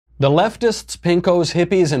The leftists, pinkos,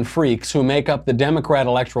 hippies, and freaks who make up the Democrat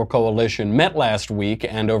Electoral Coalition met last week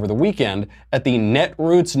and over the weekend at the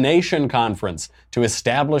Netroots Nation Conference to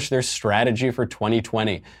establish their strategy for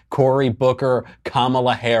 2020. Cory Booker,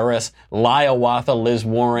 Kamala Harris, Hiawatha Liz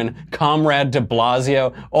Warren, Comrade de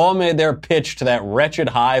Blasio all made their pitch to that wretched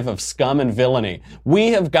hive of scum and villainy. We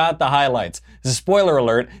have got the highlights. Spoiler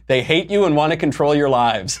alert, they hate you and want to control your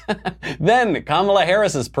lives. Then Kamala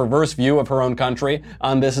Harris's perverse view of her own country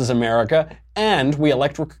on This Is America, and we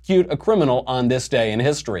electrocute a criminal on this day in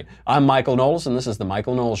history. I'm Michael Knowles, and this is The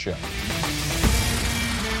Michael Knowles Show.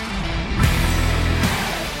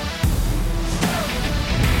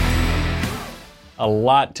 A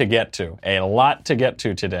lot to get to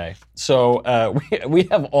today. So we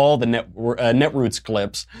have all the Netroots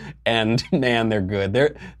clips, and man, they're good.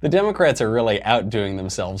 The Democrats are really outdoing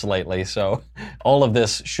themselves lately, so all of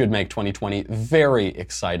this should make 2020 very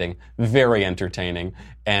exciting, very entertaining,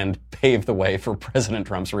 and pave the way for President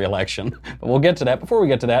Trump's reelection. But we'll get to that. Before we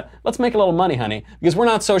get to that, let's make a little money, honey, because we're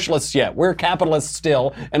not socialists yet. We're capitalists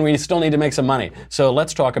still, and we still need to make some money. So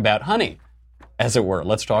let's talk about honey, as it were.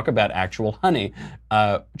 Let's talk about actual honey.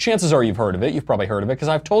 Chances are you've heard of it. You've probably heard of it because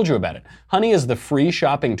I've told you about it. Honey is the free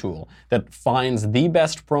shopping tool that finds the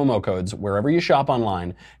best promo codes wherever you shop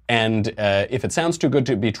online. And if it sounds too good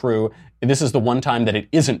to be true, this is the one time that it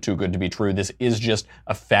isn't too good to be true. This is just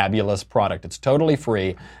a fabulous product. It's totally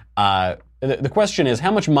free. The question is, how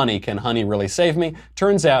much money can honey really save me?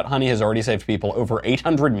 Turns out honey has already saved people over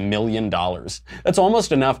 $800 million. That's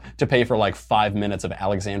almost enough to pay for like 5 minutes of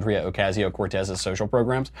Alexandria Ocasio-Cortez's social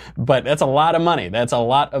programs. But that's a lot of money. That's a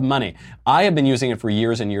lot of money. I have been using it for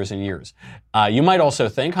years and years and years. You might also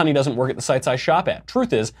think honey doesn't work at the sites I shop at.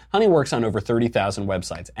 Truth is, honey works on over 30,000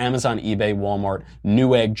 websites. Amazon, eBay, Walmart,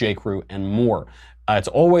 Newegg, J.Crew, and more. It's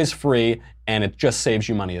always free, and it just saves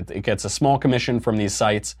you money. It gets a small commission from these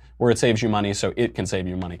sites where it saves you money, so it can save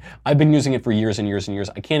you money. I've been using it for years and years and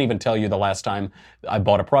years. I can't even tell you the last time I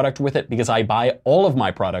bought a product with it because I buy all of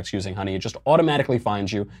my products using honey. It just automatically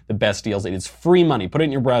finds you the best deals. It is free money. Put it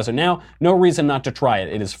in your browser now. No reason not to try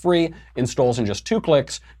it. It is free, installs in just 2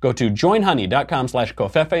 clicks. Go to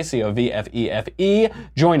joinhoney.com/covfefe, C-O-V-F-E-F-E,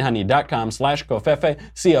 joinhoney.com/covfefe,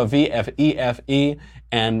 C-O-V-F-E-F-E,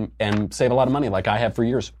 and save a lot of money like I have for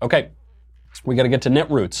years. Okay, we got to get to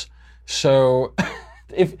Netroots. So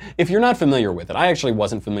if you're not familiar with it, I actually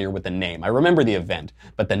wasn't familiar with the name. I remember the event,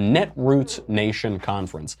 but the Netroots Nation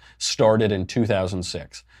Conference started in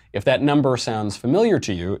 2006. If that number sounds familiar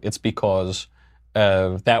to you, it's because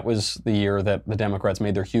that was the year that the Democrats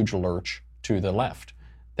made their huge lurch to the left.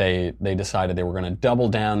 They decided they were going to double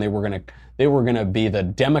down. They were going to be the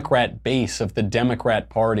Democrat base of the Democrat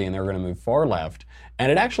Party, and they were going to move far left. And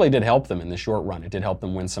it actually did help them in the short run. It did help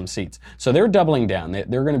them win some seats. So they're doubling down.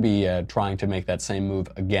 They're going to be trying to make that same move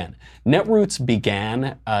again. Netroots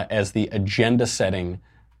began as the agenda-setting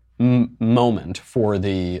moment for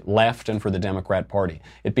the left and for the Democrat Party.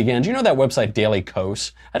 It began, do you know that website Daily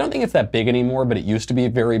Kos? I don't think it's that big anymore, but it used to be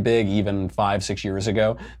very big even 5-6 years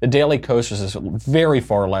ago. The Daily Kos was this very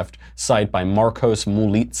far left site by Marcos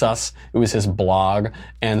Mulitsas. It was his blog.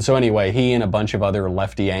 And so anyway, he and a bunch of other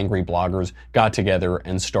lefty angry bloggers got together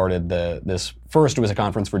and started this. First, it was a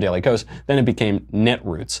conference for Daily Kos. Then it became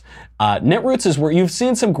Netroots. Netroots is where you've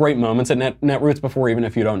seen some great moments at Netroots before, even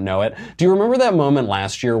if you don't know it. Do you remember that moment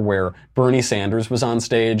last year where Bernie Sanders was on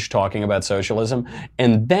stage talking about socialism,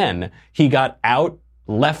 and then he got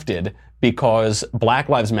out-lefted because Black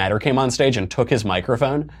Lives Matter came on stage and took his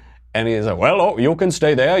microphone? And he's like, well, oh, you can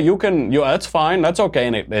stay there. That's fine. That's okay.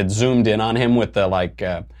 And it zoomed in on him with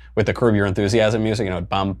the with the Curb Your Enthusiasm music,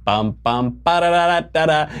 bum, bum, bum,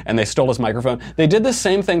 ba-da-da-da-da-da, and they stole his microphone. They did the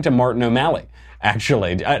same thing to Martin O'Malley,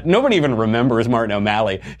 actually. Nobody even remembers Martin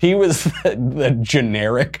O'Malley. He was the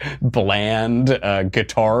generic, bland,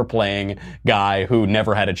 guitar-playing guy who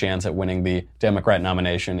never had a chance at winning the Democrat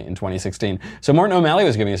nomination in 2016. So Martin O'Malley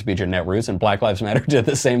was giving a speech at Netroots, and Black Lives Matter did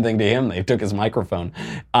the same thing to him. They took his microphone.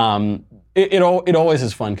 It always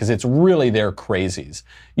is fun because it's really their crazies.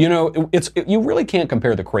 You know, you really can't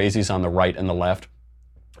compare the crazies on the right and the left.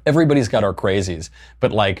 Everybody's got our crazies,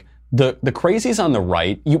 but like the crazies on the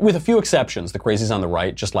right, with a few exceptions, the crazies on the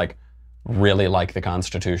right just like really like the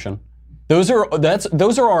Constitution. Those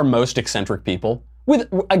are our most eccentric people. With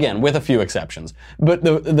a few exceptions, but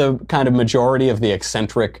the kind of majority of the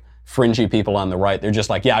eccentric, fringy people on the right, they're just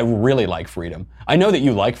like, yeah, I really like freedom. I know that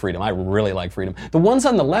you like freedom. I really like freedom. The ones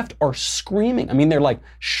on the left are screaming. I mean, they're like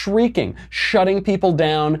shrieking, shutting people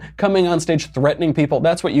down, coming on stage, threatening people.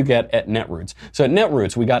 That's what you get at Netroots. So at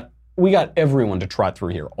Netroots, we got everyone to trot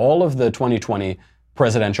through here. All of the 2020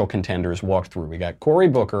 presidential contenders walked through. We got Cory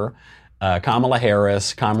Booker, Kamala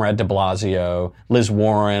Harris, Comrade de Blasio, Liz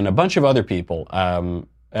Warren, a bunch of other people.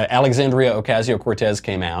 Alexandria Ocasio-Cortez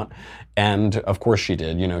came out, and of course she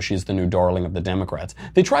did. You know, she's the new darling of the Democrats.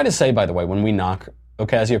 They try to say, by the way, when we knock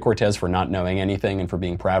Ocasio-Cortez for not knowing anything and for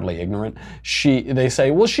being proudly ignorant, they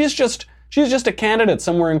say, well, she's just a candidate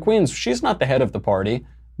somewhere in Queens. She's not the head of the party.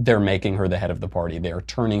 They're making her the head of the party. They're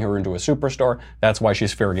turning her into a superstar. That's why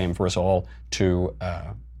she's fair game for us all to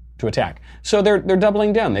attack. So they're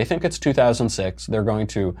doubling down. They think it's 2006. They're going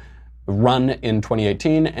to run in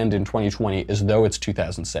 2018 and in 2020 as though it's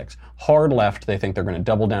 2006. Hard left, they think they're going to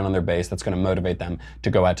double down on their base. That's going to motivate them to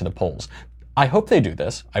go out to the polls. I hope they do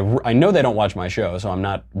this. I know they don't watch my show, so I'm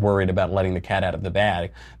not worried about letting the cat out of the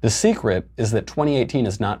bag. The secret is that 2018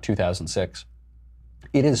 is not 2006.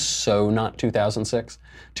 It is so not 2006.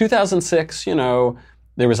 2006, you know,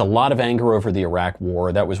 there was a lot of anger over the Iraq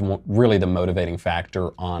War. That was really the motivating factor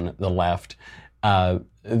on the left.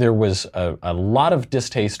 There was a lot of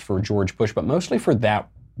distaste for George Bush, but mostly for that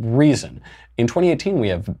reason. In 2018, we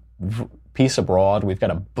have peace abroad. We've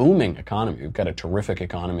got a booming economy. We've got a terrific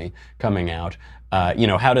economy coming out. You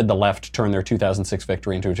know, how did the left turn their 2006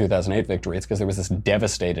 victory into a 2008 victory? It's because there was this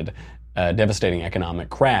devastating economic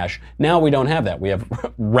crash. Now we don't have that. We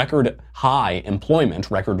have record high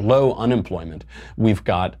employment, record low unemployment. We've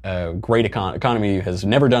got a great economy has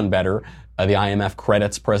never done better. The IMF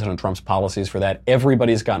credits President Trump's policies for that.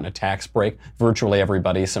 Everybody's gotten a tax break. Virtually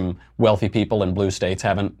everybody. Some wealthy people in blue states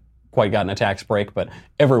haven't quite gotten a tax break, but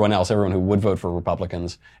everyone else, everyone who would vote for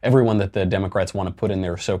Republicans, everyone that the Democrats want to put in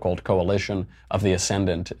their so-called coalition of the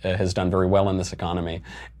ascendant has done very well in this economy.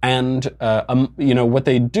 And, you know, what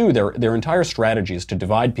they do, their entire strategy is to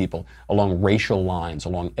divide people along racial lines,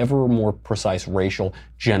 along ever more precise racial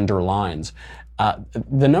gender lines.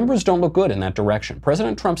 The numbers don't look good in that direction.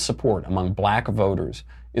 President Trump's support among black voters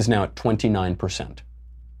is now at 29%.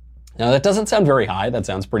 Now, that doesn't sound very high. That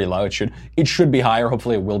sounds pretty low. It should be higher.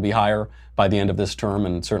 Hopefully it will be higher by the end of this term,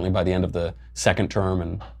 and certainly by the end of the second term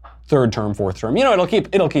and third term, fourth term. You know,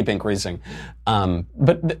 it'll keep increasing.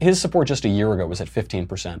 But his support just a year ago was at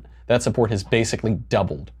 15%. That support has basically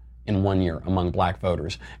doubled in 1 year among black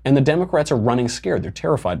voters. And the Democrats are running scared. They're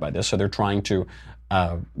terrified by this, so they're trying to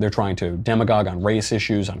demagogue on race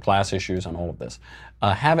issues, on class issues, on all of this.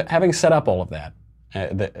 Having set up all of that,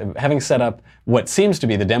 having set up what seems to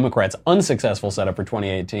be the Democrats' unsuccessful setup for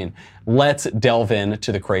 2018, let's delve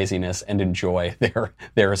into the craziness and enjoy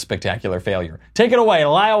their spectacular failure. Take it away,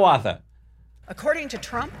 Hiawatha. According to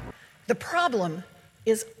Trump, the problem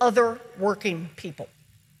is other working people.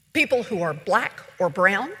 People who are black or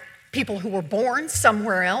brown, people who were born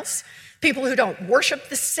somewhere else, people who don't worship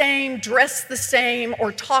the same, dress the same,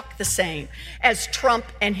 or talk the same as Trump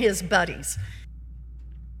and his buddies.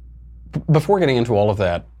 Before getting into all of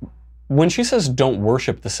that, when she says don't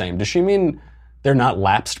worship the same, does she mean they're not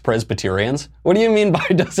lapsed Presbyterians? What do you mean by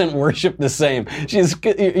doesn't worship the same?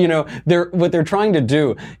 What they're trying to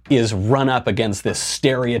do is run up against this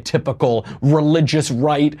stereotypical religious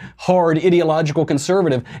right, hard ideological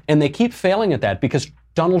conservative, and they keep failing at that because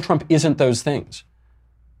Donald Trump isn't those things.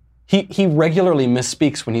 He regularly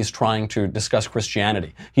misspeaks when he's trying to discuss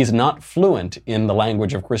Christianity. He's not fluent in the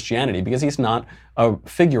language of Christianity because he's not a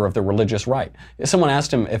figure of the religious right. Someone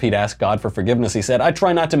asked him if he'd ask God for forgiveness. He said, I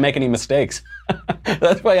try not to make any mistakes.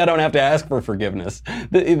 That's why I don't have to ask for forgiveness.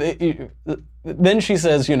 Then she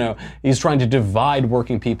says, you know, he's trying to divide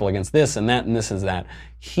working people against this and that and this and that.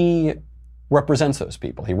 He represents those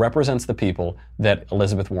people. He represents the people that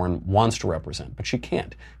Elizabeth Warren wants to represent, but she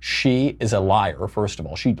can't. She is a liar, first of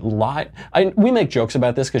all. She lied. We make jokes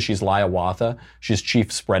about this because she's Hiawatha. She's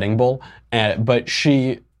chief spreading bull. But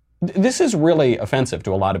this is really offensive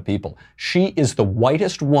to a lot of people. She is the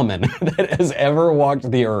whitest woman that has ever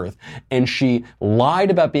walked the earth, and she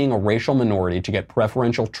lied about being a racial minority to get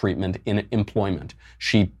preferential treatment in employment.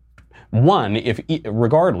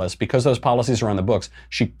 Regardless, because those policies are on the books,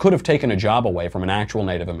 she could have taken a job away from an actual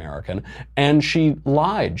Native American, and she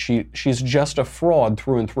lied. She's just a fraud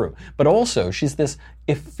through and through. But also, she's this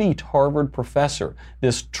effete Harvard professor,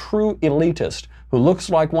 this true elitist who looks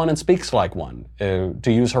like one and speaks like one,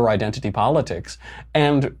 to use her identity politics.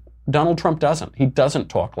 And Donald Trump doesn't. He doesn't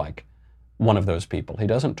talk like one of those people. He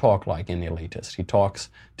doesn't talk like an elitist. He talks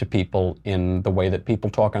to people in the way that people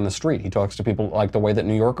talk on the street. He talks to people like the way that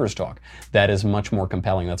New Yorkers talk. That is much more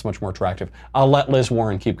compelling. That's much more attractive. I'll let Liz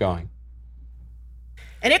Warren keep going.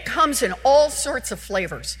 And it comes in all sorts of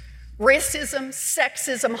flavors. Racism,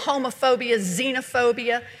 sexism, homophobia,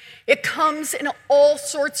 xenophobia. It comes in all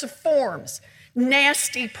sorts of forms.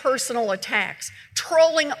 Nasty personal attacks,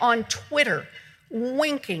 trolling on Twitter,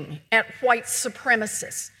 winking at white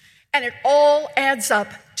supremacists. And it all adds up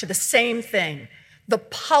to the same thing, the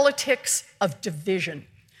politics of division.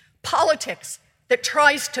 Politics that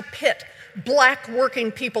tries to pit black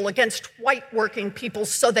working people against white working people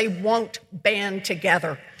so they won't band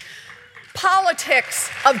together. Politics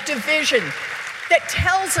of division that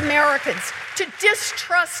tells Americans to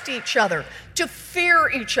distrust each other, to fear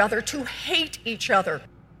each other, to hate each other.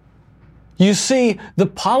 You see, the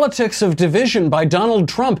politics of division by Donald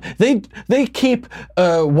Trump, they keep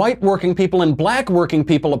white working people and black working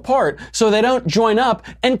people apart so they don't join up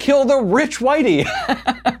and kill the rich whitey.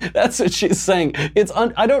 That's what she's saying.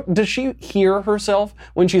 Does she hear herself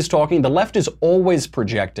when she's talking? The left is always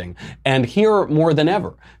projecting, and here more than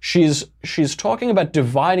ever. She's talking about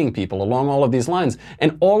dividing people along all of these lines,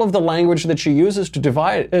 and all of the language that she uses to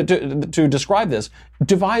to describe this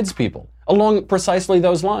divides people along precisely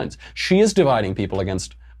those lines. She is dividing people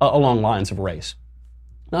along lines of race.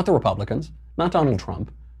 Not the Republicans, not Donald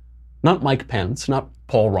Trump, not Mike Pence, not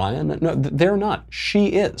Paul Ryan. No, they're not. She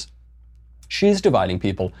is. She's dividing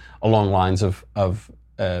people along lines of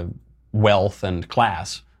wealth and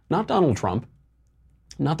class, not Donald Trump,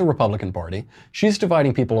 not the Republican Party. She's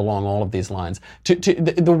dividing people along all of these lines.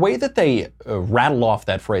 The way that they rattle off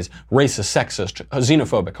that phrase, racist, sexist,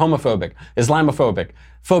 xenophobic, homophobic, Islamophobic,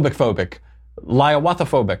 phobic,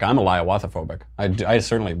 Liawathaphobic. I'm a Liawathaphobic. I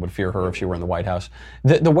certainly would fear her if she were in the White House.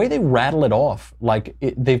 The way they rattle it off, like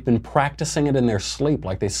they've been practicing it in their sleep,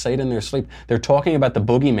 like they say it in their sleep. They're talking about the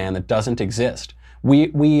boogeyman that doesn't exist.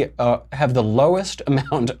 We have the lowest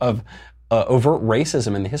amount of overt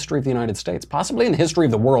racism in the history of the United States, possibly in the history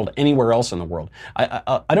of the world, anywhere else in the world.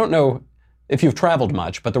 I don't know if you've traveled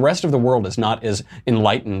much, but the rest of the world is not as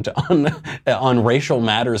enlightened on racial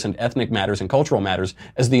matters and ethnic matters and cultural matters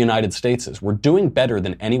as the United States is. We're doing better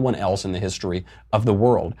than anyone else in the history of the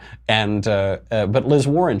world. And but Liz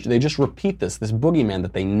Warren, they just repeat this boogeyman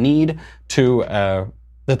that they need to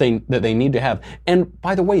that they need to have. And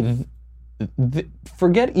by the way,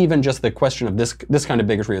 forget even just the question of this kind of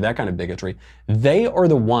bigotry or that kind of bigotry. They are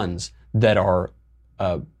the ones that are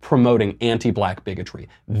promoting anti-black bigotry,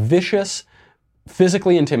 vicious,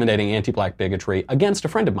 physically intimidating anti-black bigotry against a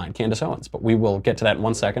friend of mine, Candace Owens. But we will get to that in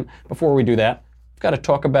 1 second. Before we do that, we've got to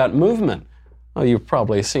talk about movement. Oh, you've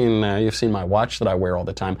probably seen my watch that I wear all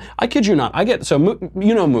the time. I kid you not.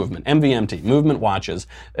 Movement, MVMT, Movement watches.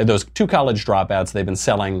 Those two college dropouts. They've been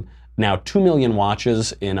selling now 2 million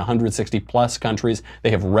watches in 160 plus countries. They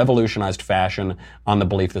have revolutionized fashion on the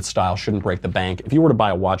belief that style shouldn't break the bank. If you were to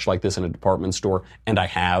buy a watch like this in a department store, and I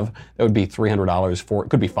have, that would be $300 it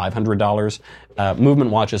could be $500.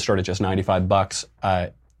 Movement watches start at just $95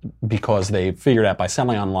 because they figured out by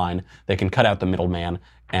selling online, they can cut out the middleman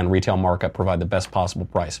and retail markup provide the best possible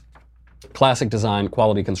price. Classic design,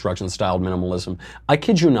 quality construction, styled minimalism. I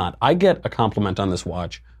kid you not, I get a compliment on this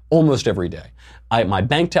watch almost every day. My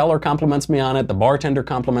bank teller compliments me on it. The bartender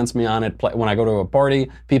compliments me on it. When I go to a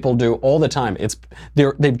party, people do all the time.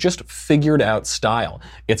 They've just figured out style.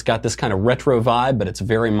 It's got this kind of retro vibe, but it's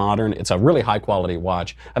very modern. It's a really high quality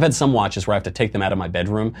watch. I've had some watches where I have to take them out of my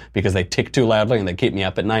bedroom because they tick too loudly and they keep me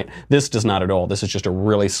up at night. This does not at all. This is just a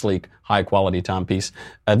really sleek, high quality timepiece.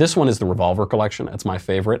 This one is the Revolver collection. That's my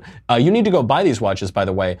favorite. You need to go buy these watches, by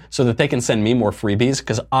the way, so that they can send me more freebies,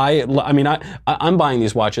 because I'm buying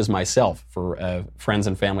these watches myself for friends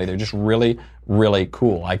and family. They're just really, really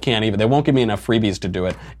cool. They won't give me enough freebies to do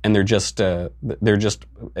it, and they're just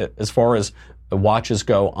as far as watches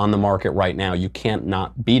go on the market right now, you can't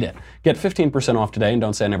not beat it. Get 15% off today, and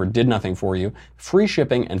don't say I never did nothing for you. Free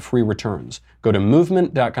shipping and free returns. Go to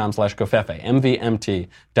movement.com/Covfefe,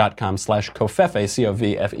 MVMT.com/Covfefe,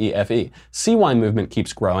 COVFEFE. See why Movement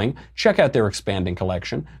keeps growing. Check out their expanding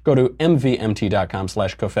collection. Go to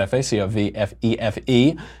MVMT.com/Covfefe,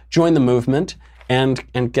 COVFEFE. Join the movement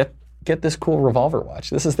and get this cool Revolver watch.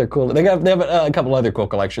 This is their cool. They have a couple other cool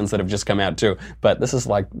collections that have just come out too, but this is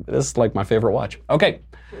like my favorite watch. Okay,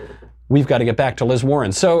 we've got to get back to Liz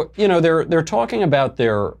Warren. So they're talking about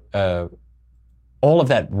their all of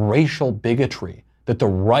that racial bigotry that the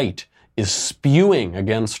right is spewing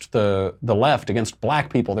against the left, against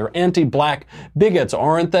black people. They're anti-black bigots,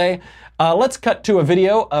 aren't they? Let's cut to a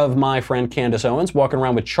video of my friend Candace Owens walking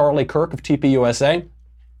around with Charlie Kirk of TPUSA.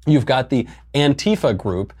 You've got the Antifa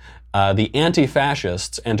group, the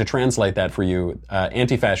anti-fascists, and to translate that for you,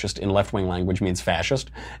 anti-fascist in left-wing language means fascist.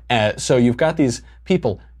 So you've got these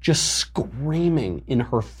people just screaming in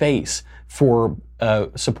her face for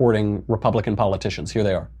supporting Republican politicians. Here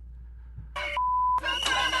they are.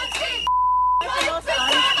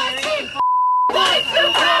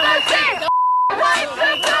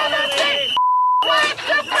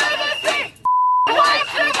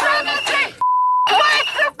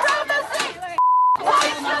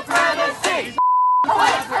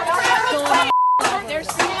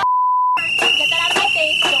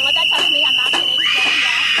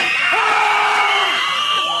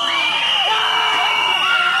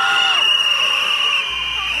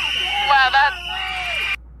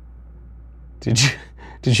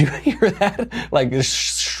 Did you hear that? Like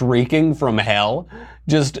shrieking from hell?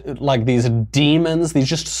 Just like these demons, these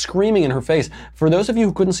just screaming in her face. For those of you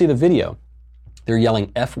who couldn't see the video, they're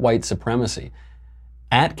yelling F white supremacy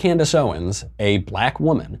at Candace Owens, a black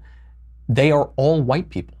woman. They are all white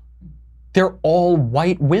people. They're all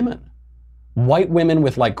white women. White women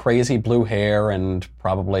with like crazy blue hair and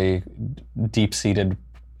probably deep-seated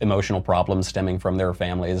emotional problems stemming from their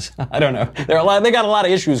families. I don't know. They got a lot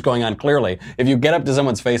of issues going on, clearly. If you get up to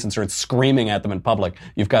someone's face and start screaming at them in public,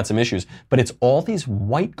 you've got some issues. But it's all these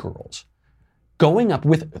white girls going up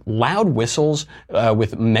with loud whistles,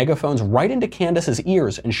 with megaphones right into Candace's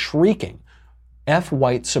ears and shrieking, F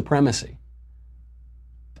white supremacy.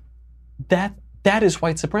 That is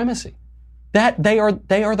white supremacy. They are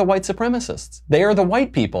the white supremacists. They are the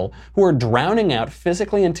white people who are drowning out,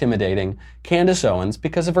 physically intimidating Candace Owens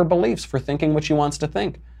because of her beliefs, for thinking what she wants to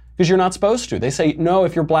think. Because you're not supposed to. They say, no,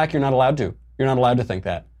 if you're black, you're not allowed to. You're not allowed to think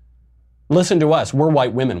that. Listen to us. We're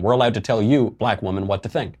white women. We're allowed to tell you, black woman, what to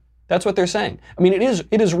think. That's what they're saying. I mean, it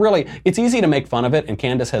is really, it's easy to make fun of it, and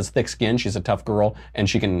Candace has thick skin. She's a tough girl, and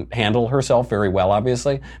she can handle herself very well,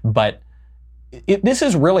 obviously. But this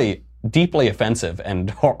is really deeply offensive and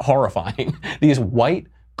horrifying. These white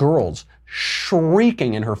girls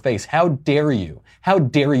shrieking in her face, how dare you? How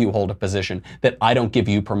dare you hold a position that I don't give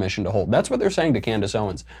you permission to hold? That's what they're saying to Candace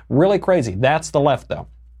Owens. Really crazy. That's the left, though.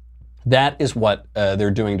 That is what they're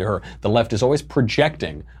doing to her. The left is always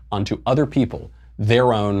projecting onto other people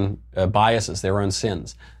their own biases, their own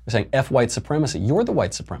sins. They're saying, F white supremacy. You're the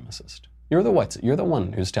white supremacist. You're the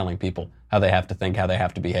one who's telling people how they have to think, how they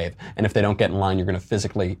have to behave. And if they don't get in line, you're going to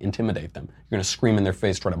physically intimidate them. You're going to scream in their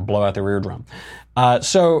face, try to blow out their eardrum.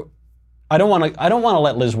 So I don't want to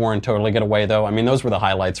let Liz Warren totally get away, though. I mean, those were the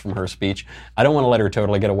highlights from her speech. I don't want to let her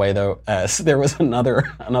totally get away, though. There was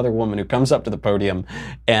another woman who comes up to the podium,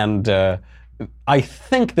 and I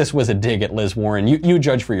think this was a dig at Liz Warren. You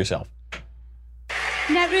judge for yourself.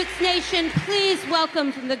 Netroots Nation, please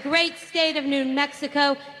welcome from the great state of New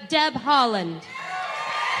Mexico, Deb Haaland.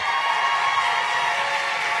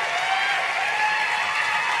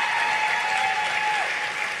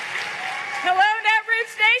 Hello,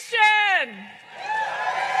 Netroots Nation.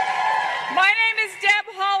 My name is Deb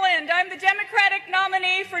Haaland. I'm the Democratic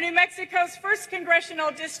nominee for New Mexico's 1st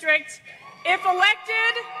Congressional District. If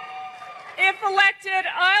elected,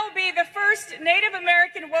 I'll be the first Native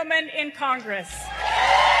American woman in Congress.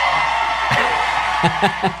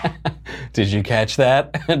 Did you catch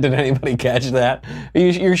that? Did anybody catch that?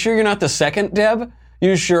 You're sure you're not the second, Deb?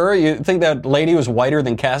 You sure? You think that lady was whiter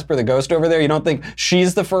than Casper the Ghost over there? You don't think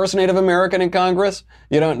she's the first Native American in Congress?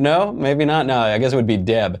 You don't know? Maybe not? No, I guess it would be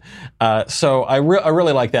Deb. So I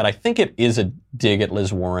really like that. I think it is a dig at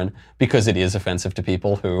Liz Warren because it is offensive to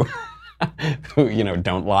people who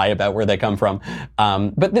don't lie about where they come from.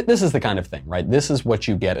 But this is the kind of thing, right? This is what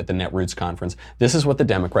you get at the Netroots conference. This is what the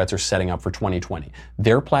Democrats are setting up for 2020.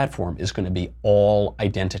 Their platform is going to be all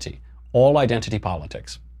identity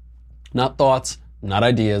politics. Not thoughts, not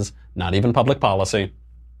ideas, not even public policy,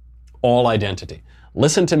 all identity.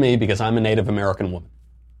 Listen to me because I'm a Native American woman.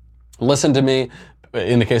 Listen to me,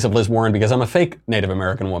 in the case of Liz Warren, because I'm a fake Native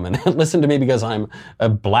American woman. Listen to me because I'm a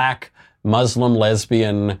black, Muslim,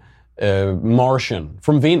 lesbian, Martian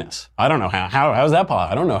from Venus. I don't know how is that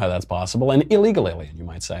possible? I don't know how that's possible. An illegal alien, you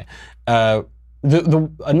might say.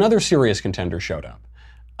 Another serious contender showed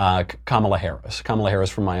up. Kamala Harris. Kamala Harris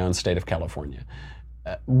from my own state of California.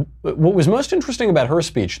 What was most interesting about her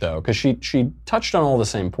speech, though, because she touched on all the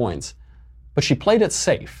same points, but she played it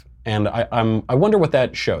safe. And I wonder what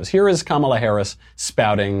that shows. Here is Kamala Harris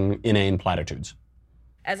spouting inane platitudes.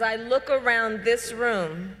 As I look around this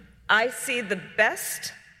room, I see the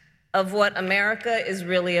best of what America is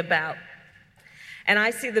really about. And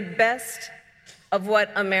I see the best of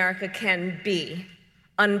what America can be,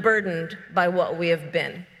 unburdened by what we have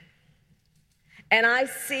been. And I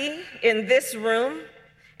see in this room,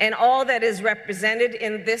 and all that is represented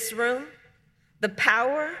in this room, the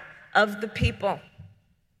power of the people.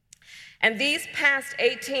 And these past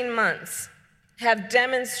 18 months have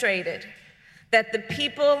demonstrated that the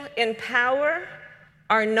people in power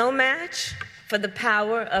are no match for the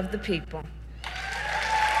power of the people.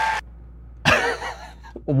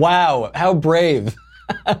 Wow, how brave.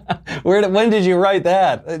 When did you write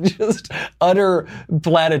that? Just utter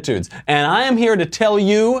platitudes. And I am here to tell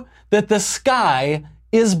you that the sky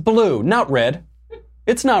is blue, not red.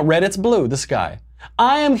 It's not red, it's blue, the sky.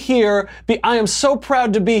 I am so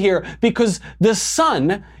proud to be here because the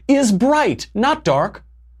sun is bright, not dark.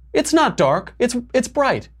 It's not dark, it's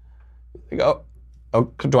bright. You go, Oh,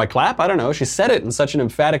 do I clap? I don't know. She said it in such an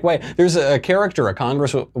emphatic way. There's a character, a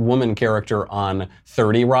congresswoman character on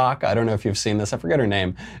 30 Rock. I don't know if you've seen this. I forget her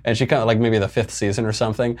name. And she kind of like maybe the 5th season or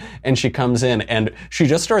something. And she comes in and she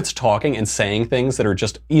just starts talking and saying things that are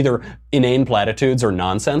just either inane platitudes or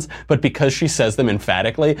nonsense. But because she says them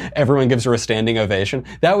emphatically, everyone gives her a standing ovation.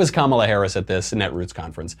 That was Kamala Harris at this Netroots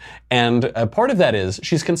conference. And part of that is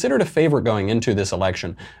she's considered a favorite going into this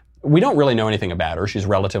election. We don't really know anything about her. She's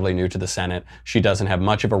relatively new to the Senate. She doesn't have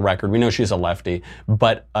much of a record. We know she's a lefty,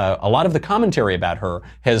 but a lot of the commentary about her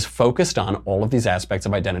has focused on all of these aspects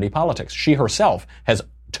of identity politics. She herself has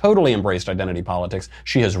totally embraced identity politics.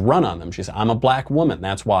 She has run on them. She said, I'm a black woman.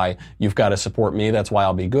 That's why you've got to support me. That's why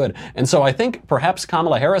I'll be good. And so I think perhaps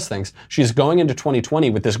Kamala Harris thinks she's going into 2020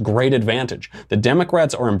 with this great advantage. The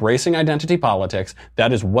Democrats are embracing identity politics.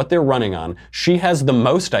 That is what they're running on. She has the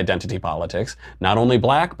most identity politics, not only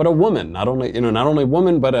black, but a woman, not only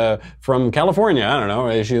woman, but from California. I don't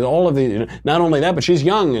know. She's all of the, not only that, but she's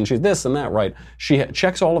young and she's this and that, right? She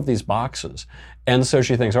checks all of these boxes. And so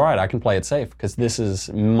she thinks, all right, I can play it safe because this is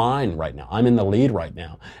mine right now. I'm in the lead right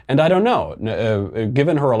now. And I don't know.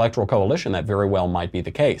 Given her electoral coalition, that very well might be the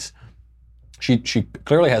case. She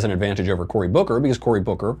clearly has an advantage over Cory Booker because Cory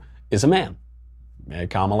Booker is a man.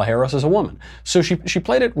 Kamala Harris is a woman. So she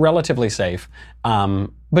played it relatively safe.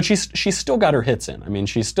 But she's still got her hits in. I mean,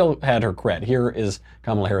 she still had her cred. Here is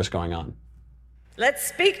Kamala Harris going on. Let's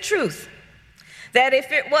speak truth. That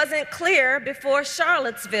if it wasn't clear before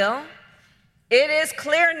Charlottesville, it is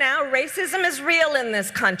clear now racism is real in this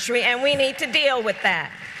country, and we need to deal with that.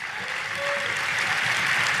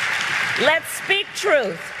 Let's speak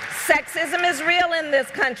truth. Sexism is real in this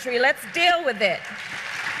country. Let's deal with it.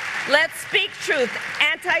 Let's speak truth.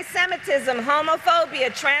 Anti-Semitism,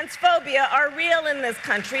 homophobia, transphobia are real in this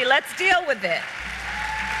country. Let's deal with it.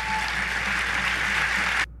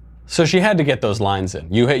 So she had to get those lines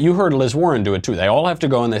in. You heard Liz Warren do it too. They all have to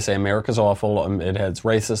go and they say America's awful. It's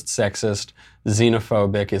racist, sexist,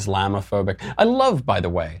 xenophobic, Islamophobic. I love, by the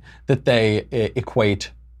way, that they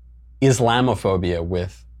equate Islamophobia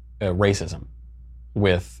with racism,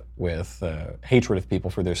 with hatred of people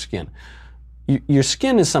for their skin. Your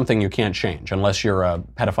skin is something you can't change unless you're a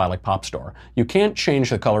pedophilic pop star. You can't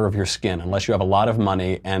change the color of your skin unless you have a lot of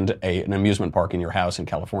money and an amusement park in your house in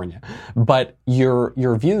California. But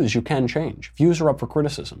your views you can change. Views are up for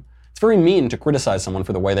criticism. It's very mean to criticize someone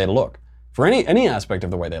for the way they look, for any aspect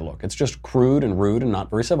of the way they look. It's just crude and rude and not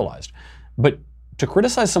very civilized. But to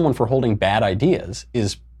criticize someone for holding bad ideas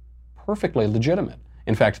is perfectly legitimate.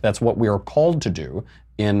 In fact, that's what we are called to do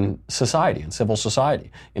in society, in civil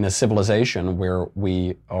society, in a civilization where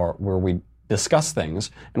we discuss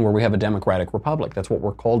things and where we have a democratic republic. That's what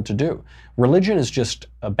we're called to do. Religion is just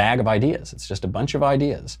a bag of ideas. It's just a bunch of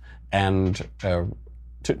ideas. And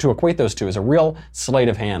to equate those two is a real sleight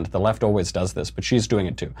of hand. The left always does this, but she's doing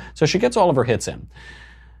it too. So she gets all of her hits in.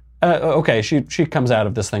 Okay, she comes out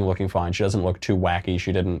of this thing looking fine. She doesn't look too wacky.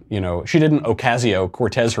 She didn't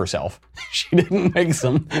Ocasio-Cortez herself. She didn't make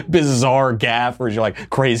some bizarre gaffe where she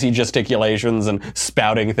like crazy gesticulations and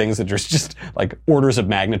spouting things that are just like orders of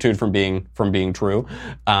magnitude from being true.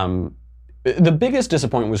 The biggest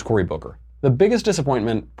disappointment was Cory Booker. The biggest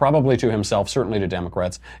disappointment, probably to himself, certainly to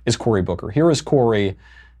Democrats, is Cory Booker. Here is Cory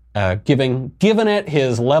giving it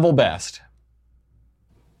his level best.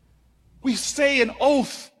 We say an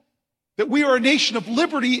oath that we are a nation of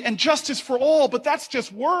liberty and justice for all, but that's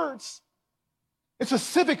just words. It's a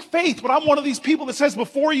civic faith, but I'm one of these people that says,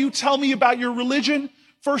 before you tell me about your religion,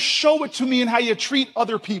 first show it to me in how you treat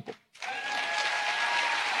other people.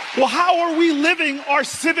 Well, how are we living our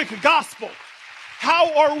civic gospel?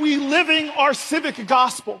 How are we living our civic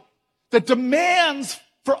gospel that demands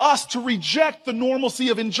for us to reject the normalcy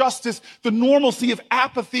of injustice, the normalcy of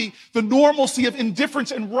apathy, the normalcy of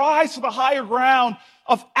indifference, and rise to the higher ground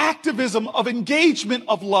of activism, of engagement,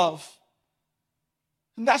 of love?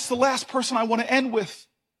 And that's the last person I want to end with.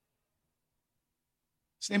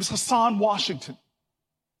 His name is Hassan Washington.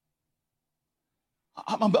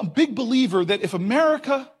 I'm a big believer that if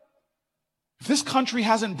this country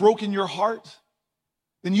hasn't broken your heart,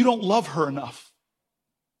 then you don't love her enough.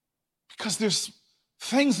 Because there's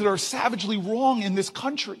things that are savagely wrong in this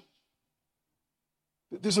country.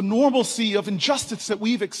 There's a normalcy of injustice that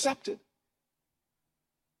we've accepted.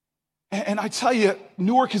 And I tell you,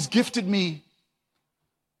 Newark has gifted me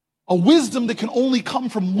a wisdom that can only come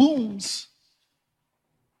from wounds,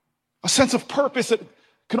 a sense of purpose that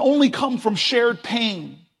can only come from shared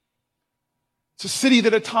pain. It's a city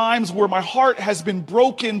that at times where my heart has been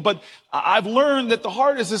broken, but I've learned that the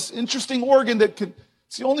heart is this interesting organ that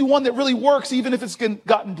it's the only one that really works, even if it's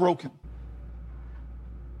gotten broken.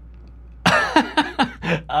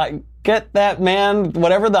 Get that, man,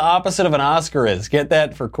 whatever the opposite of an Oscar is, get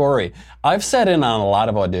that for Cory. I've sat in on a lot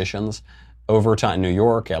of auditions over time, New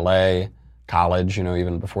York, LA, college,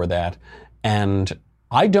 even before that. And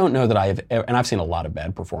I don't know that I've seen a lot of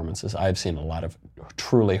bad performances. I've seen a lot of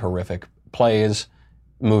truly horrific plays,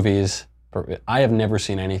 movies. I have never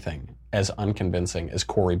seen anything as unconvincing as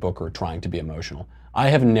Cory Booker trying to be emotional. I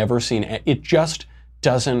have never seen it. Just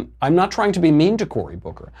doesn't. I'm not trying to be mean to Cory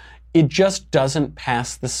Booker. It just doesn't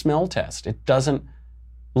pass the smell test. It doesn't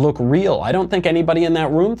look real. I don't think anybody in that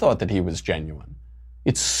room thought that he was genuine.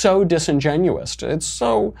 It's so disingenuous.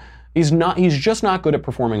 He's just not good at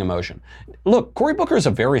performing emotion. Look, Cory Booker is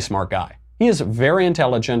a very smart guy. He is very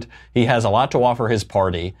intelligent. He has a lot to offer his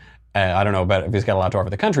party. I don't know about if he's got a lot to offer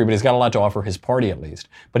the country, but he's got a lot to offer his party at least.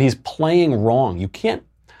 But he's playing wrong. You can't.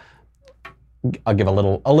 I'll give a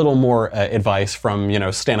little more advice from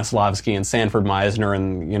Stanislavski and Sanford Meisner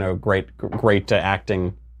and great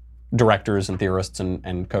acting directors and theorists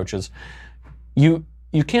and coaches. You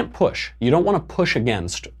can't push. You don't want to push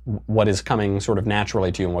against what is coming sort of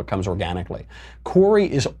naturally to you and what comes organically. Cory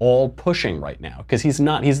is all pushing right now because he's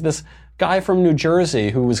this guy from New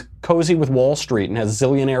Jersey who was cozy with Wall Street and has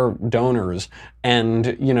zillionaire donors and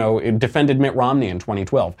defended Mitt Romney in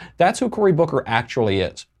 2012. That's who Cory Booker actually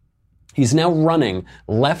is. He's now running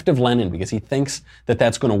left of Lenin because he thinks that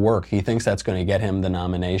that's going to work. He thinks that's going to get him the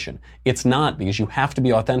nomination. It's not, because you have to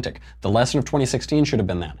be authentic. The lesson of 2016 should have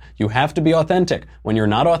been that. You have to be authentic. When you're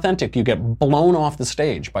not authentic, you get blown off the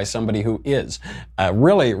stage by somebody who is.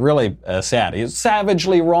 Really, really sad. He's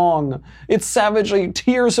savagely wrong. It's savagely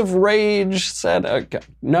tears of rage said.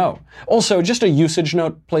 No. Also, just a usage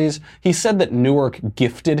note, please. He said that Newark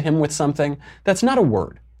gifted him with something. That's not a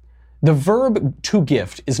word. The verb to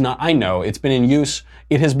gift is not, I know, it's been in use,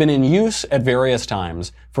 it has been in use at various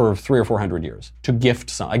times for 300 or 400 years. To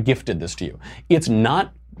gift, I gifted this to you. It's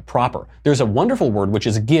not proper. There's a wonderful word which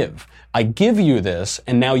is give. I give you this,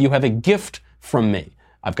 and now you have a gift from me.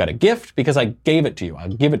 I've got a gift because I gave it to you. I'll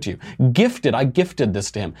give it to you. Gifted, I gifted this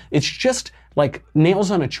to him. It's just like nails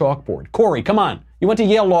on a chalkboard. Cory, come on. You went to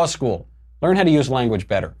Yale Law School. Learn how to use language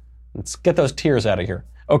better. Let's get those tears out of here.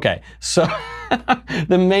 Okay, so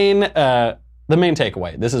the main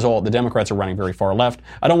takeaway, this is all, the Democrats are running very far left.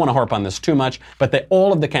 I don't want to harp on this too much, but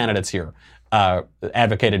all of the candidates here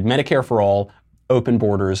advocated Medicare for all, open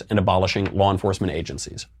borders, and abolishing law enforcement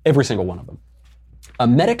agencies. Every single one of them.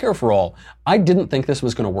 Medicare for all, I didn't think this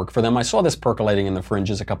was going to work for them. I saw this percolating in the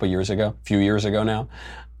fringes a few years ago now.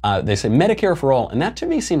 They say Medicare for all, and that to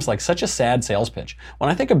me seems like such a sad sales pitch. When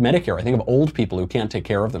I think of Medicare, I think of old people who can't take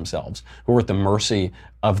care of themselves, who are at the mercy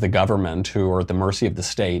of the government, who are at the mercy of the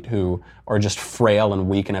state, who are just frail and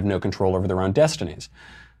weak and have no control over their own destinies.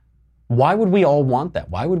 Why would we all want that?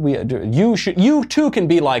 Why would we do it? You too can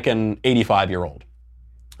be like an 85-year-old.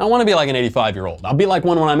 I want to be like an 85-year-old. I'll be like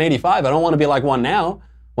one when I'm 85. I don't want to be like one now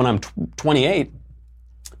when I'm 28.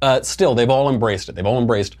 Still, they've all embraced it. They've all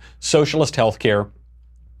embraced socialist health care,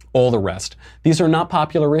 all the rest. These are not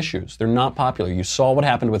popular issues. They're not popular. You saw what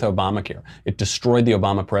happened with Obamacare. It destroyed the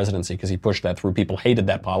Obama presidency because he pushed that through. People hated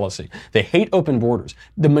that policy. They hate open borders.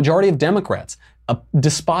 The majority of Democrats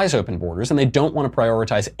despise open borders, and they don't want to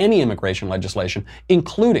prioritize any immigration legislation,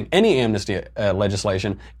 including any amnesty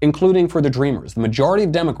legislation, including for the Dreamers. The majority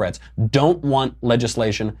of Democrats don't want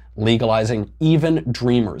legislation legalizing even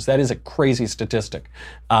Dreamers. That is a crazy statistic.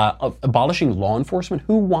 Abolishing law enforcement,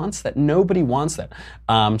 who wants that? Nobody wants that.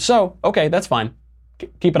 Okay, that's fine.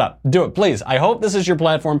 Keep it up. Do it, please. I hope this is your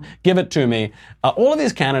platform. Give it to me. All of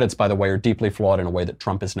these candidates, by the way, are deeply flawed in a way that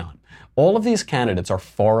Trump is not. All of these candidates are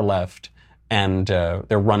far left, and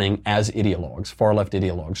they're running as ideologues, far left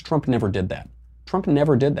ideologues. Trump never did that. Trump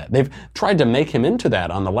never did that. They've tried to make him into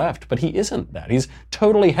that on the left, but he isn't that. He's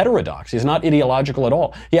totally heterodox. He's not ideological at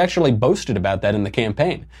all. He actually boasted about that in the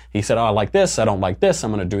campaign. He said, I like this, I don't like this,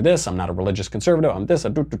 I'm going to do this, I'm not a religious conservative, I'm this, I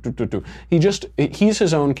do. He's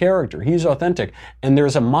his own character. He's authentic, and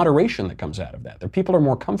there's a moderation that comes out of that. People are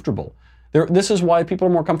more comfortable. This is why people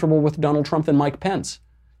are more comfortable with Donald Trump than Mike Pence.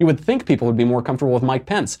 You would think people would be more comfortable with Mike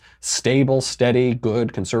Pence. Stable, steady,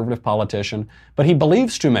 good, conservative politician. But he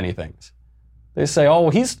believes too many things. They say,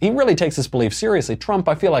 he really takes his belief seriously. Trump,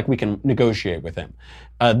 I feel like we can negotiate with him.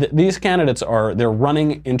 These candidates they're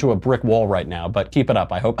running into a brick wall right now, but keep it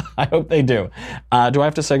up. I hope they do. Do I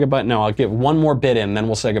have to say goodbye? No, I'll get one more bit in, then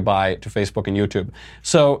we'll say goodbye to Facebook and YouTube.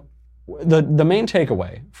 So the main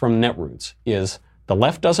takeaway from Netroots is the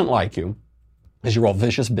left doesn't like you, because you're all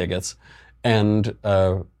vicious bigots. And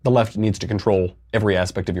the left needs to control every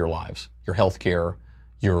aspect of your lives, your health care,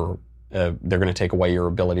 your they're going to take away your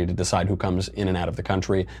ability to decide who comes in and out of the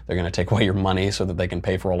country. They're going to take away your money so that they can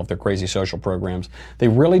pay for all of their crazy social programs. They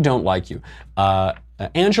really don't like you.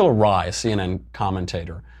 Angela Rye, CNN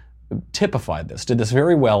commentator, typified this, did this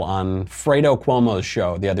very well on Fredo Cuomo's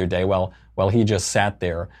show the other day while he just sat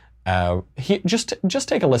there. Just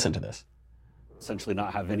take a listen to this. Essentially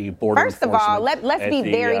not have any border First of all, let's be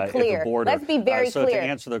very clear. Let's be very clear. To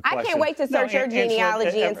answer the question, I can't wait to search your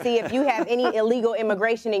genealogy and see if you have any illegal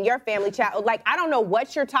immigration in your family child. Like, I don't know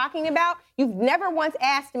what you're talking about. You've never once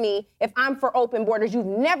asked me if I'm for open borders. You've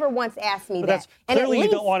never once asked me that. And at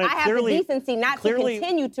least I have the decency not to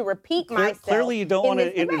continue to repeat myself. Clearly, you don't want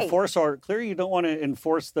to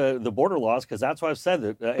enforce the border laws, because that's what I've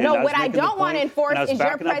said. No, what I don't want to enforce is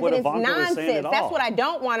your president's nonsense. That's what I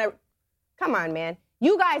don't want to. Come on, man.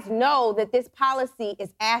 You guys know that this policy is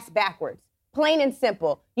ass backwards. Plain and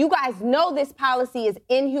simple. You guys know this policy is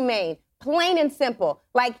inhumane. Plain and simple.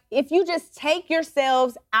 Like, if you just take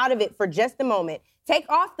yourselves out of it for just a moment, take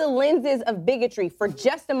off the lenses of bigotry for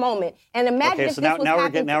just a moment, and imagine if this was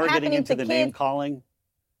happening to kids. We're getting into the name calling?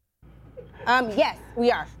 Yes, we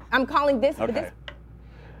are. I'm calling this. Okay.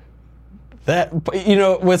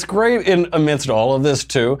 What's great amidst all of this,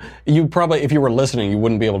 too, you probably, if you were listening, you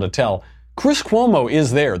wouldn't be able to tell. Chris Cuomo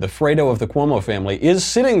is there. The Fredo of the Cuomo family is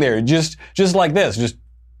sitting there just like this,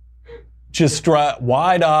 just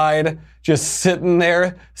wide-eyed, just sitting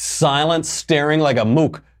there, silent, staring like a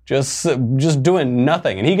mook, just doing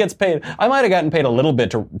nothing. And he gets paid. I might have gotten paid a little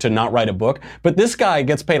bit to not write a book, but this guy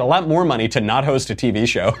gets paid a lot more money to not host a TV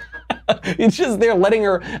show. It's just they're letting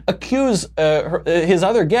her accuse his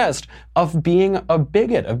other guest of being a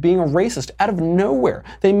bigot, of being a racist out of nowhere.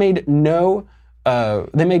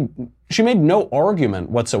 She made no argument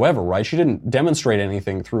whatsoever, right? She didn't demonstrate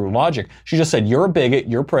anything through logic. She just said, you're a bigot,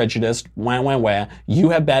 you're prejudiced, wah, wah, wah, you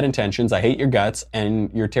have bad intentions, I hate your guts,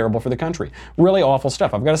 and you're terrible for the country. Really awful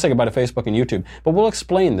stuff. I've got to say goodbye to Facebook and YouTube, but we'll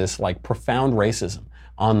explain this like profound racism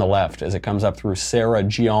on the left as it comes up through Sarah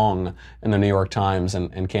Jeong in the New York Times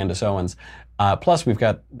and Candace Owens. Plus, we've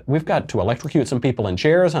got to electrocute some people in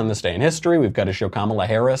chairs on this day in history. We've got to show Kamala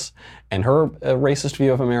Harris and her racist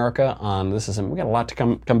view of America on this. We've got a lot to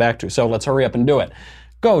come back to. So let's hurry up and do it.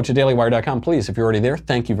 Go to dailywire.com, please. If you're already there,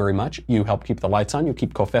 thank you very much. You help keep the lights on. You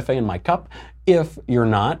keep Covfefe in my cup. If you're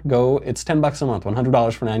not, go. It's $10 a month,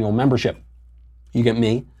 $100 for an annual membership. You get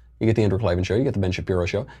me. You get the Andrew Klavan Show. You get the Ben Shapiro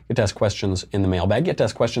Show. You get to ask questions in the mailbag. You get to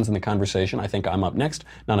ask questions in the conversation. I think I'm up next.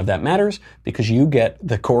 None of that matters because you get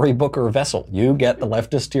the Cory Booker vessel. You get the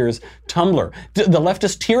Leftist Tears tumbler. The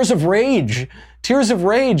Leftist Tears of Rage. Tears of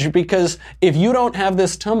Rage, because if you don't have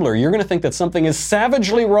this tumbler, you're going to think that something is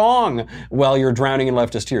savagely wrong while you're drowning in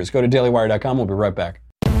leftist tears. Go to dailywire.com. We'll be right back.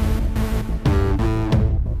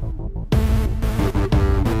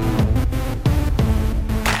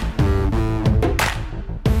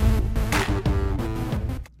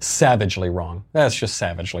 Savagely wrong. That's just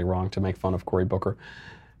savagely wrong to make fun of Cory Booker.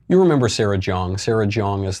 You remember Sarah Jeong. Sarah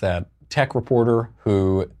Jeong is that tech reporter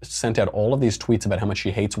who sent out all of these tweets about how much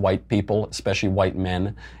she hates white people, especially white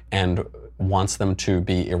men, and wants them to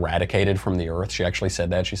be eradicated from the earth. She actually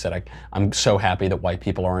said that. She said, I'm so happy that white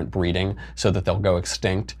people aren't breeding so that they'll go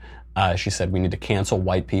extinct. She said we need to cancel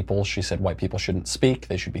white people. She said white people shouldn't speak.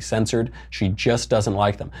 They should be censored. She just doesn't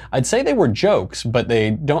like them. I'd say they were jokes, but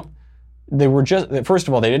they were just, first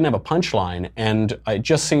of all, they didn't have a punchline, and it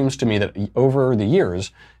just seems to me that over the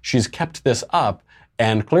years, she's kept this up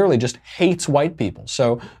and clearly just hates white people.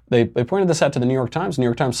 So they pointed this out to the New York Times. The New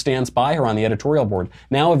York Times stands by her on the editorial board.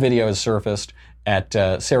 Now a video has surfaced at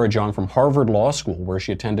Sarah Jeong from Harvard Law School, where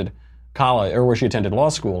she attended college, or where she attended law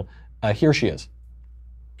school. Here she is.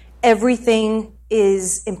 Everything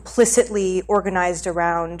is implicitly organized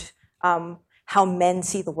around how men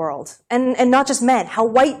see the world, and not just men, how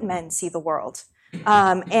white men see the world,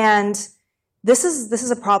 and this is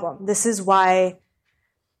a problem. This is why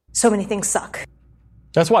so many things suck.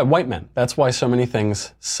 That's why white men. That's why so many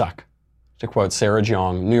things suck. To quote Sarah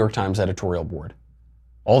Jeong, New York Times editorial board.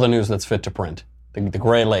 All the news that's fit to print. The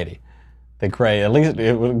gray lady. The gray. At least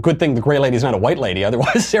good thing the gray lady's not a white lady.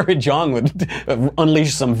 Otherwise, Sarah Jeong would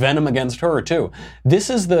unleash some venom against her too. This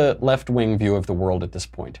is the left-wing view of the world at this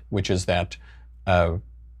point, which is that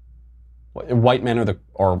white men are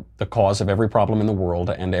the cause of every problem in the world,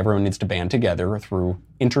 and everyone needs to band together through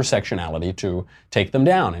intersectionality to take them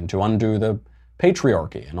down and to undo the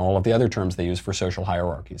patriarchy and all of the other terms they use for social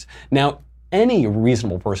hierarchies. Now, any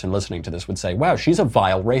reasonable person listening to this would say, wow, she's a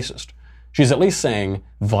vile racist. She's at least saying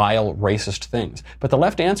vile, racist things. But the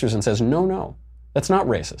left answers and says, no, that's not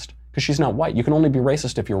racist, because she's not white. You can only be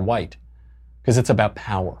racist if you're white, because it's about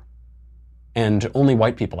power. and only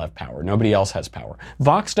white people have power. Nobody else has power.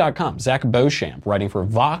 Vox.com, Zach Beauchamp, writing for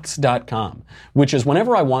Vox.com, which is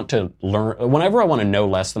whenever I want to know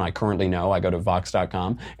less than I currently know, I go to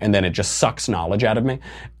Vox.com, and then it just sucks knowledge out of me.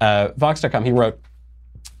 Vox.com, he wrote,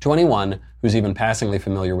 to anyone who's even passingly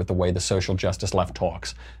familiar with the way the social justice left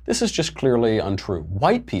talks, this is just clearly untrue.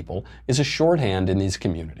 White people is a shorthand in these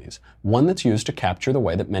communities, one that's used to capture the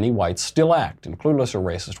way that many whites still act in clueless or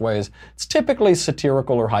racist ways. It's typically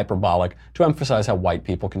satirical or hyperbolic to emphasize how white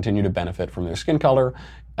people continue to benefit from their skin color,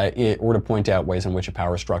 or to point out ways in which a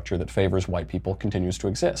power structure that favors white people continues to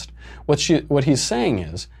exist. What he's saying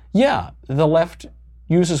is, yeah, the left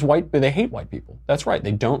they hate white people. That's right,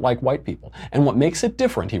 they don't like white people. And what makes it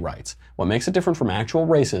different, he writes, what makes it different from actual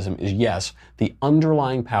racism is, yes, the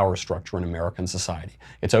underlying power structure in American society.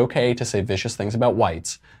 It's okay to say vicious things about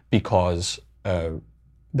whites because the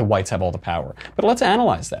whites have all the power. But let's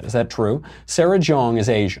analyze that. Is that true? Sarah Jeong is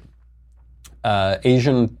Asian.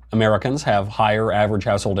 Asian Americans have higher average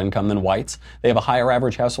household income than whites. They have a higher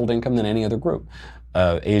average household income than any other group.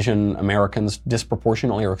 Asian Americans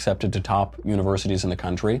disproportionately are accepted to top universities in the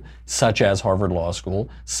country, such as Harvard Law School,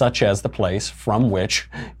 such as the place from which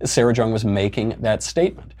Sarah Jeong was making that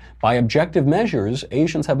statement. By objective measures,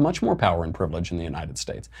 Asians have much more power and privilege in the United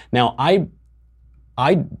States. Now, I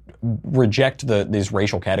reject these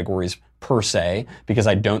racial categories per se, because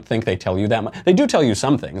I don't think they tell you that much. They do tell you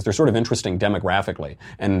some things. They're sort of interesting demographically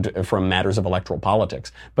and from matters of electoral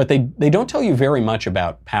politics. But they don't tell you very much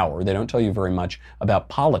about power. They don't tell you very much about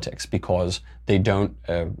politics because they don't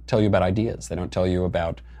tell you about ideas. They don't tell you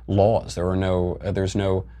about laws. There's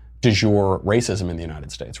no de jure racism in the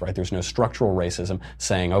United States, right? There's no structural racism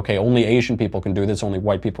saying, okay, only Asian people can do this, only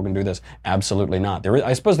white people can do this. Absolutely not.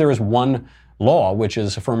 I suppose there is one law, which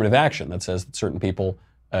is affirmative action, that says that certain people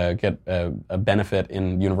get a benefit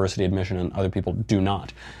in university admission and other people do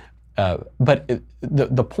not. But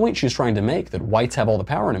the point she's trying to make, that whites have all the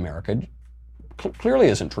power in America, clearly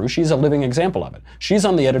isn't true. She's a living example of it. She's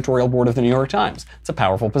on the editorial board of the New York Times. It's a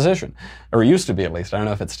powerful position. Or it used to be, at least. I don't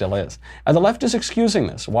know if it still is. The left is excusing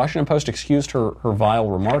this. Washington Post excused her vile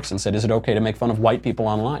remarks and said, is it okay to make fun of white people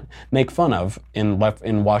online? Make fun of, in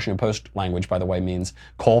Washington Post language, by the way, means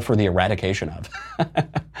call for the eradication of.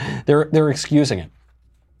 They're excusing it.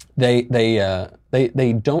 They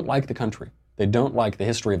don't like the country. They don't like the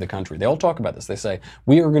history of the country. They all talk about this. They say,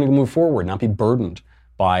 we are going to move forward, not be burdened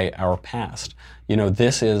by our past. You know,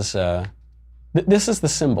 this is the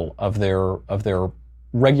symbol of their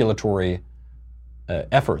regulatory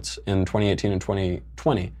efforts in 2018 and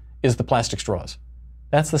 2020 is the plastic straws.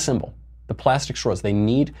 That's the symbol. The plastic straws.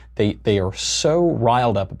 They are so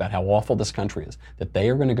riled up about how awful this country is that they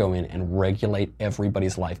are going to go in and regulate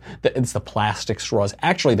everybody's life. It's the plastic straws.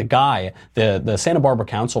 Actually, the guy, the Santa Barbara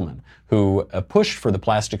councilman who pushed for the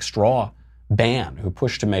plastic straw ban, who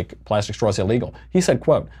pushed to make plastic straws illegal, he said,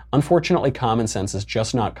 quote, unfortunately, common sense is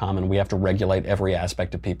just not common. We have to regulate every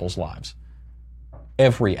aspect of people's lives.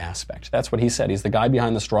 Every aspect. That's what he said. He's the guy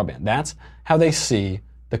behind the straw ban. That's how they see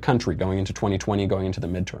the country going into 2020, going into the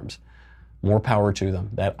midterms. More power to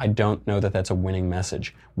them. I don't know that that's a winning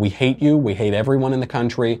message. We hate you. We hate everyone in the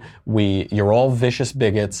country. You're all vicious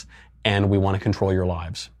bigots, and we want to control your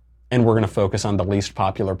lives. And we're going to focus on the least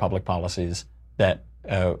popular public policies that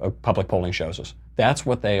public polling shows us. That's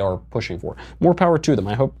what they are pushing for. More power to them.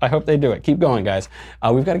 I hope they do it. Keep going, guys.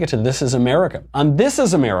 We've got to get to This Is America. On This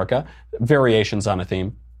Is America, variations on a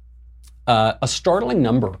theme, a startling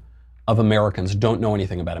number of Americans don't know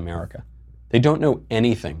anything about America. They don't know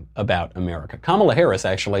anything about America. Kamala Harris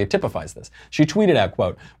actually typifies this. She tweeted out,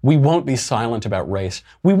 quote, we won't be silent about race.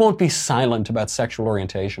 We won't be silent about sexual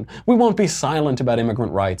orientation. We won't be silent about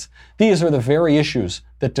immigrant rights. These are the very issues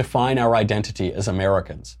that define our identity as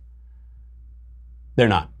Americans. They're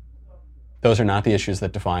not. Those are not the issues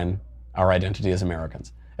that define our identity as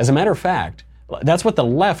Americans. As a matter of fact, that's what the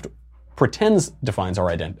left pretends defines our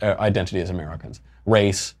identity as Americans.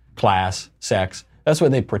 Race, class, sex. That's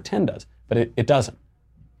what they pretend does. But it doesn't.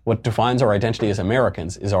 What defines our identity as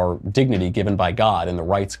Americans is our dignity given by God and the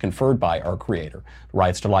rights conferred by our Creator.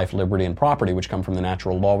 Rights to life, liberty, and property, which come from the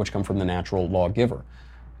natural law, which come from the natural lawgiver.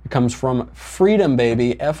 It comes from freedom,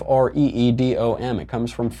 baby, F-R-E-E-D-O-M. It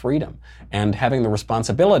comes from freedom and having the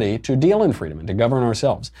responsibility to deal in freedom and to govern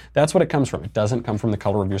ourselves. That's what it comes from. It doesn't come from the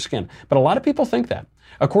color of your skin. But a lot of people think that.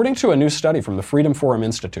 According to a new study from the Freedom Forum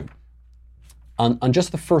Institute, on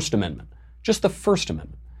just the First Amendment,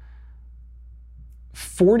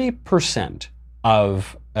 40%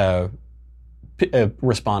 of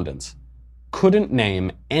respondents couldn't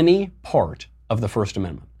name any part of the First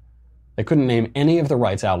Amendment. They couldn't name any of the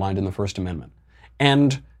rights outlined in the First Amendment.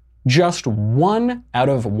 And Just 1 out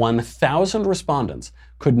of 1,000 respondents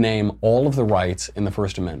could name all of the rights in the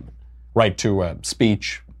First Amendment. Right to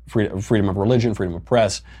speech, freedom of religion, freedom of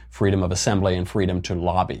press, freedom of assembly, and freedom to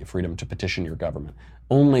lobby, freedom to petition your government.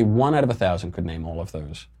 Only 1 out of 1,000 could name all of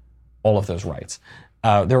those rights.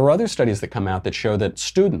 There are other studies that come out that show that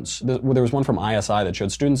students, there was one from ISI that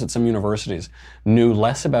showed students at some universities knew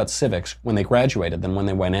less about civics when they graduated than when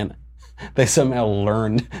they went in. They somehow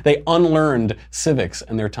unlearned civics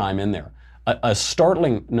in their time in there. A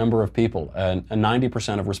startling number of people,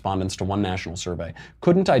 90% of respondents to one national survey,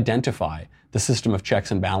 couldn't identify the system of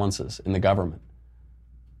checks and balances in the government.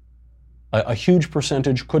 A huge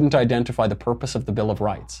percentage couldn't identify the purpose of the Bill of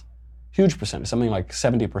Rights. Huge percentage, something like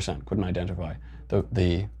 70% couldn't identify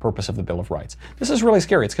the purpose of the Bill of Rights. This is really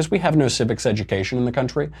scary. It's because we have no civics education in the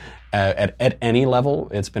country. At any level,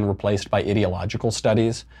 it's been replaced by ideological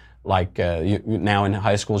studies. Like now in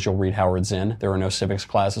high schools, you'll read Howard Zinn. There are no civics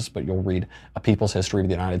classes, but you'll read A People's History of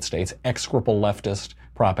the United States, execrable leftist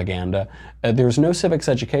propaganda. There's no civics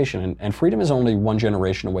education, and freedom is only one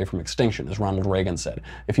generation away from extinction, as Ronald Reagan said.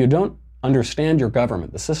 If you don't understand your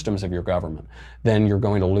government, the systems of your government, then you're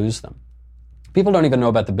going to lose them. People don't even know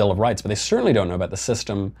about the Bill of Rights, but they certainly don't know about the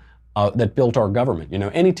system that built our government. You know,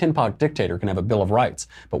 any tin pot dictator can have a Bill of Rights,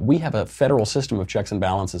 but we have a federal system of checks and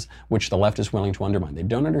balances which the left is willing to undermine. They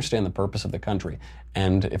don't understand the purpose of the country,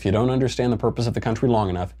 and if you don't understand the purpose of the country long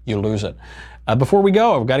enough, you lose it. Before we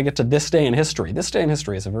go, I've got to get to this day in history. This day in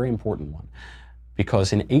history is a very important one,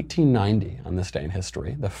 because in 1890, on this day in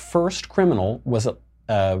history, the first criminal was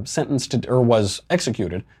was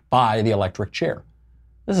executed by the electric chair.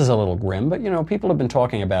 This is a little grim, but, you know, people have been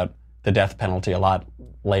talking about the death penalty a lot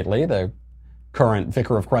lately. The current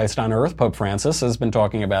Vicar of Christ on earth, Pope Francis, has been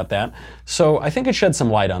talking about that. So I think it sheds some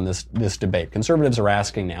light on this debate. Conservatives are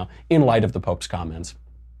asking now, in light of the Pope's comments,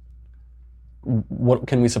 what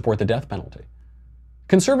can we support the death penalty?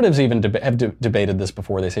 Conservatives even have debated this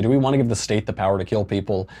before. They say, do we want to give the state the power to kill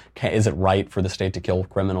people? Is it right for the state to kill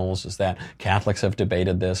criminals? Is that? Catholics have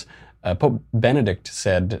debated this. Pope Benedict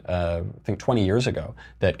said, I think 20 years ago,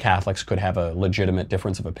 that Catholics could have a legitimate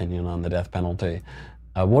difference of opinion on the death penalty.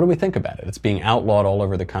 What do we think about it? It's being outlawed all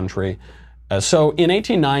over the country. So in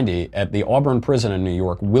 1890, at the Auburn prison in New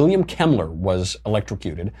York, William Kemmler was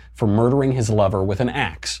electrocuted for murdering his lover with an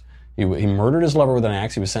axe. He murdered his lover with an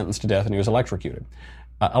axe. He was sentenced to death, and he was electrocuted.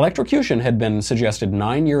 Electrocution had been suggested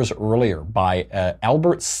 9 years earlier by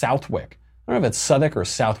Albert Southwick. I don't know if it's Southwick or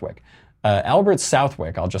Southwick. Albert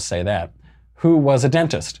Southwick, I'll just say that, who was a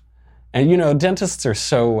dentist. And, you know, dentists are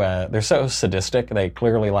they're so sadistic. They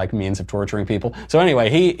clearly like means of torturing people. So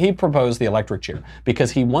anyway, he proposed the electric chair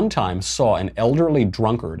because he one time saw an elderly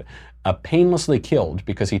drunkard painlessly killed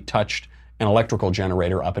because he touched an electrical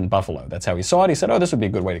generator up in Buffalo. That's how he saw it. He said, oh, this would be a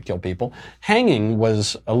good way to kill people. Hanging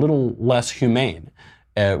was a little less humane.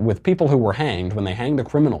 With people who were hanged, when they hanged the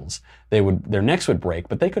criminals, their necks would break,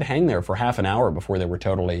 but they could hang there for half an hour before they were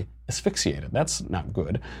totally asphyxiated. That's not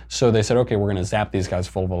good. So they said, okay, we're going to zap these guys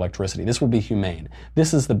full of electricity. This will be humane.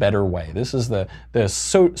 This is the better way. This is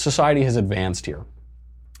society has advanced here.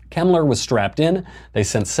 Kemmler was strapped in. They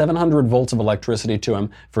sent 700 volts of electricity to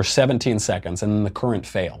him for 17 seconds, and then the current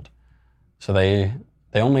failed. So they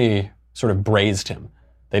only sort of braised him.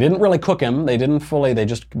 They didn't really cook him. They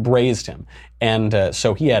just braised him. And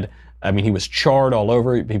so he was charred all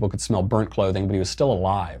over. People could smell burnt clothing, but he was still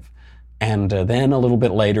alive. And then a little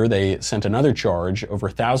bit later, they sent another charge over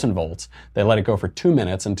 1,000 volts. They let it go for 2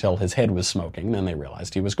 minutes until his head was smoking. Then they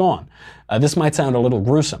realized he was gone. This might sound a little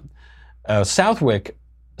gruesome. Southwick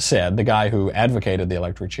said, the guy who advocated the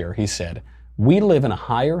electric chair, he said, we live in a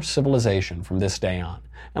higher civilization from this day on.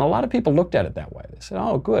 And a lot of people looked at it that way. They said,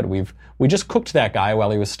 oh, good, we just cooked that guy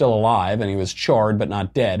while he was still alive and he was charred but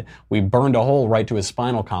not dead. We burned a hole right to his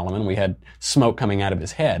spinal column and we had smoke coming out of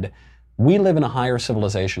his head. We live in a higher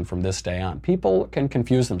civilization from this day on. People can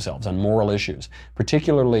confuse themselves on moral issues,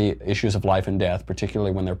 particularly issues of life and death,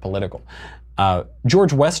 particularly when they're political.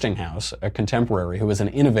 George Westinghouse, a contemporary who was an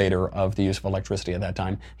innovator of the use of electricity at that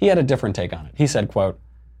time, he had a different take on it. He said, quote,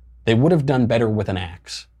 they would have done better with an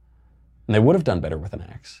axe. And they would have done better with an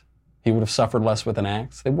axe. He would have suffered less with an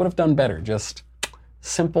axe. They would have done better. Just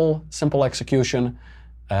simple execution.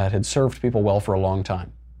 It had served people well for a long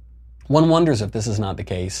time. One wonders if this is not the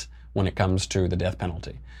case when it comes to the death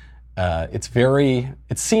penalty.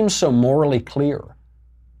 It seems so morally clear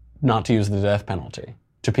not to use the death penalty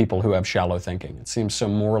to people who have shallow thinking. It seems so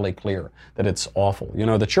morally clear that it's awful. You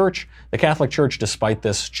know, the Catholic Church, despite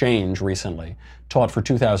this change recently, taught for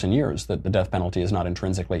 2,000 years that the death penalty is not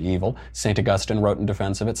intrinsically evil. St. Augustine wrote in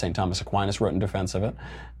defense of it. St. Thomas Aquinas wrote in defense of it.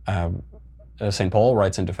 St. Paul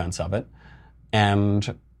writes in defense of it.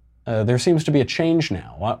 And there seems to be a change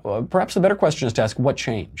now. Perhaps the better question is to ask, what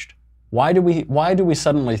changed? Why do we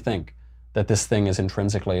suddenly think that this thing is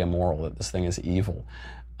intrinsically immoral, that this thing is evil?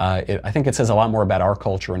 I think it says a lot more about our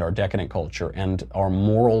culture and our decadent culture and our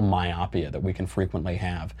moral myopia that we can frequently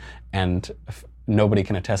have. And nobody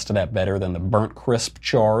can attest to that better than the burnt crisp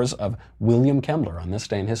chars of William Kemmler on this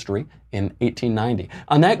day in history in 1890.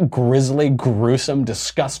 On that grisly, gruesome,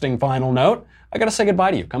 disgusting final note, I gotta say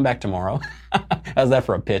goodbye to you. Come back tomorrow. How's that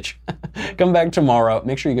for a pitch? Come back tomorrow.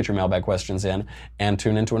 Make sure you get your mailbag questions in and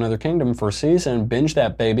tune into Another Kingdom first season. Binge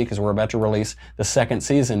that baby because we're about to release the second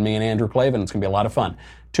season, me and Andrew Klavan. It's gonna be a lot of fun.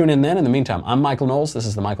 Tune in then. In the meantime, I'm Michael Knowles. This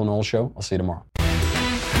is The Michael Knowles Show. I'll see you tomorrow.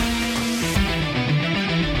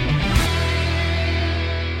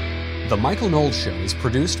 The Michael Knowles Show is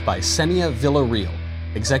produced by Senia Villarreal.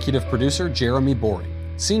 Executive producer Jeremy Boring.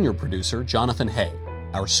 Senior producer Jonathan Hay.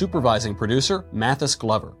 Our supervising producer, Mathis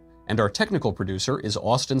Glover, and our technical producer is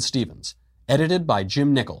Austin Stevens. Edited by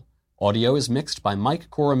Jim Nickel. Audio is mixed by Mike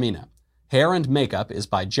Coromina. Hair and makeup is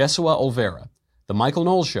by Jesua Olvera. The Michael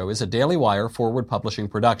Knowles Show is a Daily Wire Forward Publishing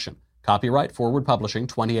production. Copyright Forward Publishing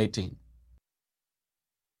 2018.